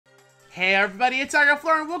Hey everybody, it's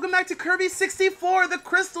Floor, and welcome back to Kirby 64, the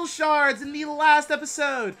Crystal Shards. In the last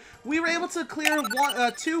episode, we were able to clear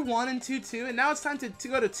 2-1 and 2-2, and now it's time to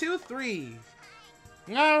go to 2-3.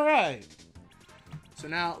 Alright. So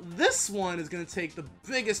now, this one is going to take the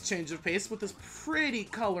biggest change of pace with this pretty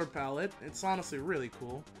color palette. It's honestly really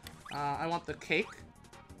cool. I want the cake.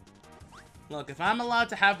 Look, if I'm allowed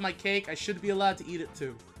to have my cake, I should be allowed to eat it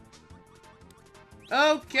too.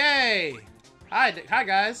 Okay. Hi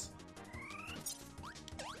guys.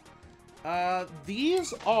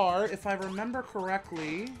 These are, if I remember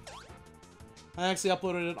correctly, I actually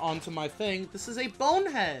uploaded it onto my thing. This is a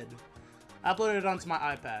bonehead. I uploaded it onto my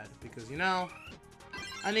iPad because, you know,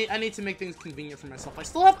 I need to make things convenient for myself. I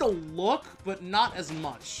still have to look, but not as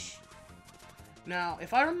much. Now,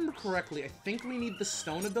 if I remember correctly, I think we need the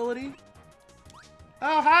stone ability.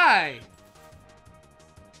 Oh, hi!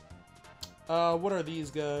 What are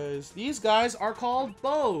these guys? These guys are called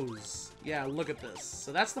bows. Yeah, look at this.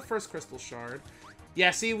 So that's the first crystal shard.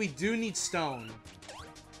 Yeah, see, we do need stone.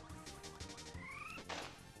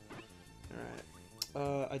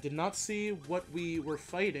 Alright. I did not see what we were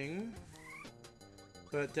fighting.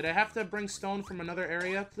 But did I have to bring stone from another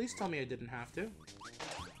area? Please tell me I didn't have to.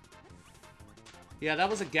 Yeah, that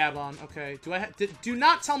was a Gabon. Okay. Do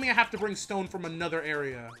not tell me I have to bring stone from another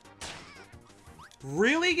area.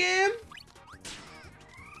 Really, game?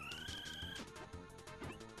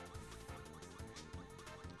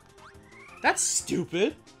 That's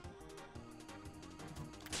stupid.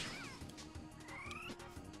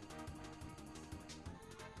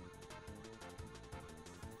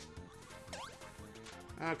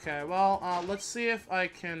 Okay, well, let's see if I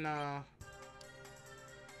can,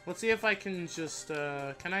 let's see if I can just,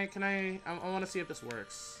 I want to see if this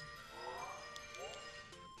works.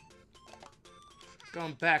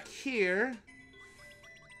 Going back here.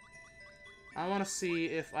 I want to see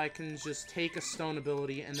if I can just take a stone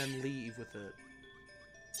ability and then leave with it.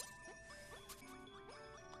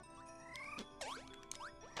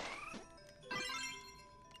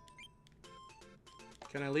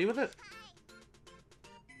 Can I leave with it?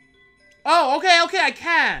 Oh, okay, I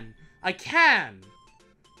can! I can!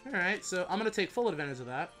 Alright, so I'm gonna take full advantage of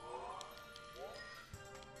that.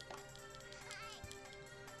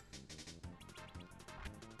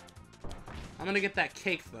 I'm gonna get that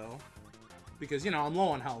cake, though. Because, you know, I'm low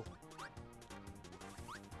on health.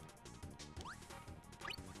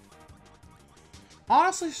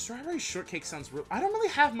 Honestly, strawberry shortcake sounds real. I don't really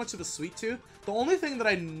have much of a sweet tooth. The only thing that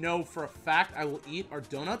I know for a fact I will eat are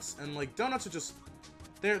donuts. And, like, donuts are just...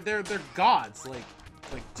 They're gods. Like,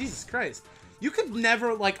 Jesus Christ. You could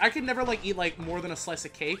never, like, I could never, like, eat, like, more than a slice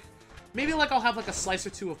of cake. Maybe, like, I'll have, like, a slice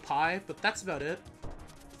or two of pie. But that's about it.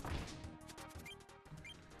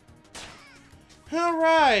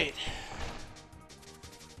 Alright.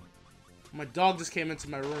 My dog just came into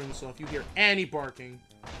my room, so if you hear any barking,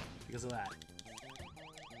 because of that.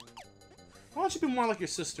 Why don't you be more like your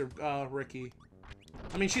sister, Ricky?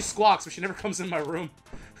 I mean, she squawks, but she never comes in my room.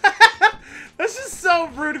 That's just so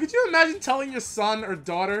rude. Could you imagine telling your son or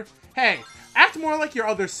daughter, hey, act more like your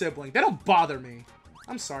other sibling. They don't bother me.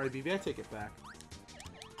 I'm sorry, BB. I take it back.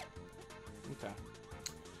 Okay.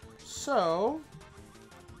 So...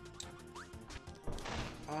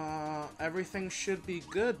 everything should be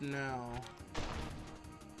good now.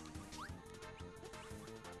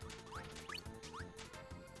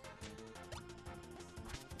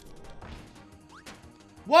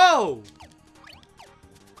 Whoa!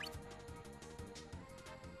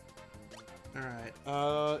 Alright,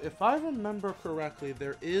 if I remember correctly,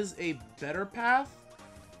 there is a better path.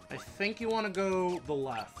 I think you want to go the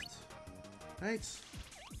left. Right?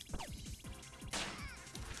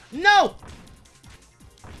 No!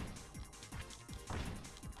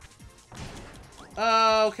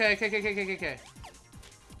 Okay.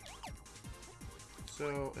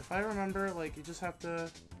 So, if I remember, like, you just have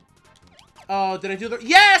to... Oh, did I do the...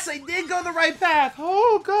 Yes! I did go the right path!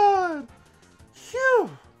 Oh, God!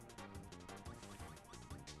 Phew!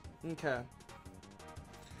 Okay.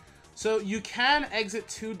 So, you can exit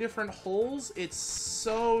 2 different holes. It's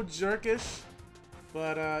so jerkish.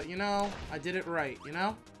 But, you know, I did it right, you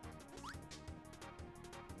know?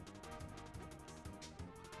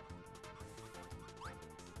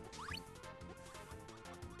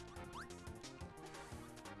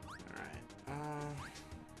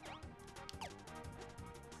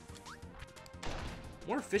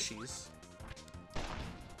 More fishies.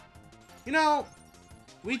 You know,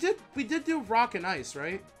 we did do rock and ice,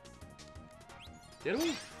 right? Did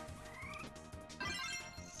we?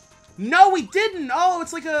 No, we didn't! Oh,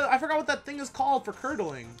 it's like a... I forgot what that thing is called for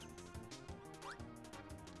curdling.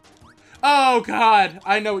 Oh, God.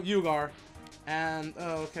 I know what you are. And,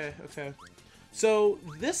 oh, okay, okay. So,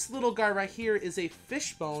 this little guy right here is a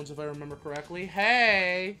fish bones, if I remember correctly.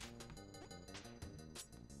 Hey!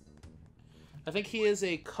 I think he is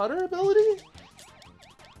a cutter ability?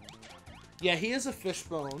 Yeah, he is a fish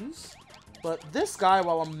bones. But this guy,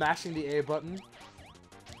 while I'm mashing the A button,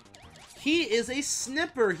 he is a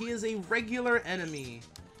snipper. He is a regular enemy.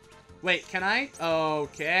 Wait, can I?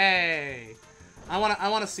 Okay. I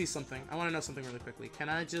wanna see something. I wanna know something really quickly. Can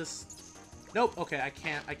I just... Nope, okay, I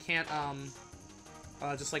can't,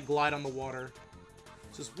 just, like, glide on the water.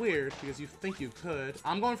 Which is weird, because you think you could.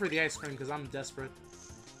 I'm going for the ice cream, because I'm desperate.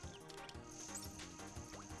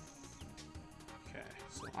 Okay,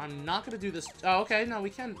 so I'm not gonna do this... Oh, okay, no, we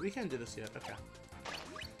can do this yet, okay.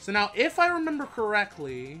 So now, if I remember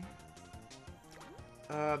correctly...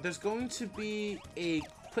 there's going to be a...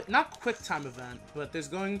 Not quick time event, but there's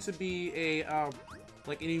going to be a,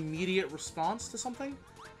 like, an immediate response to something.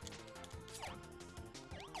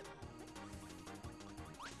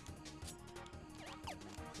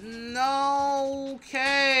 No,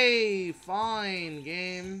 okay, fine,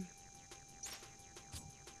 game.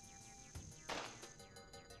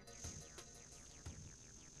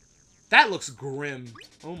 That looks grim.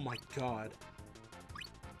 Oh my god.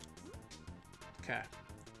 Okay.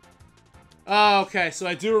 Okay, so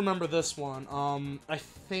I do remember this one. I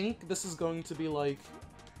think this is going to be like...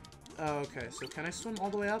 Okay, so can I swim all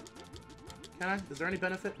the way up? Can I? Is there any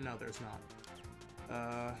benefit? No, there's not.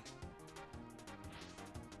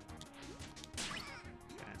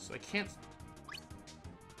 Okay, so I can't...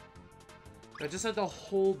 I just have to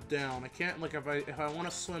hold down. I can't, like, if I want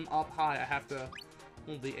to swim up high, I have to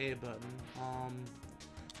hold the A button.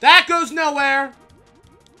 That goes nowhere!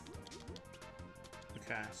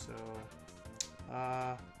 Okay, so...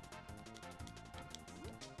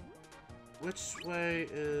 which way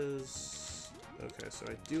is... Okay, so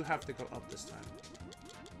I do have to go up this time.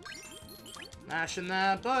 Mashing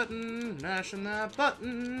that button, mashing that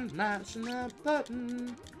button, mashing that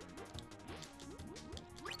button.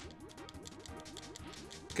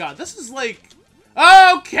 God, this is like...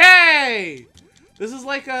 Okay! This is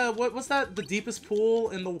like, what's that? The deepest pool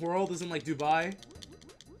in the world is in, like, Dubai.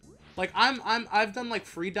 Like, I've done, like,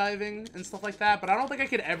 free diving and stuff like that, but I don't think I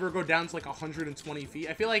could ever go down to, like, 120 feet.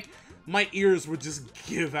 I feel like my ears would just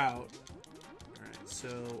give out. Alright,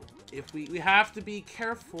 so, if we have to be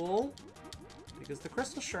careful, because the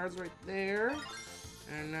crystal shard's right there.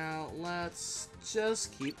 And now, let's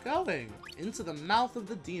just keep going into the mouth of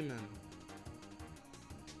the demon.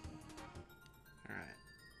 Alright.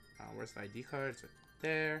 Where's the ID card? It's right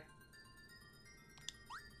there.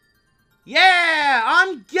 Yeah!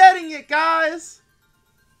 I'm getting it, guys!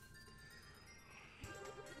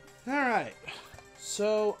 Alright.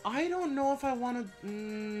 So, I don't know if I want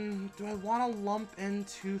to... do I want to lump in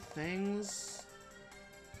two things?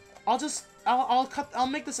 I'll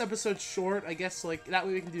make this episode short, I guess, like, that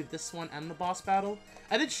way we can do this one and the boss battle.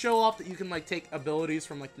 I did show off that you can, like, take abilities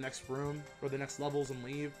from, like, the next room, or the next levels and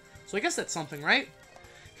leave. So I guess that's something, right?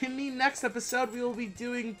 In the next episode, we will be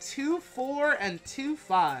doing 2-4 and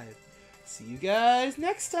 2-5. See you guys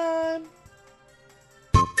next time!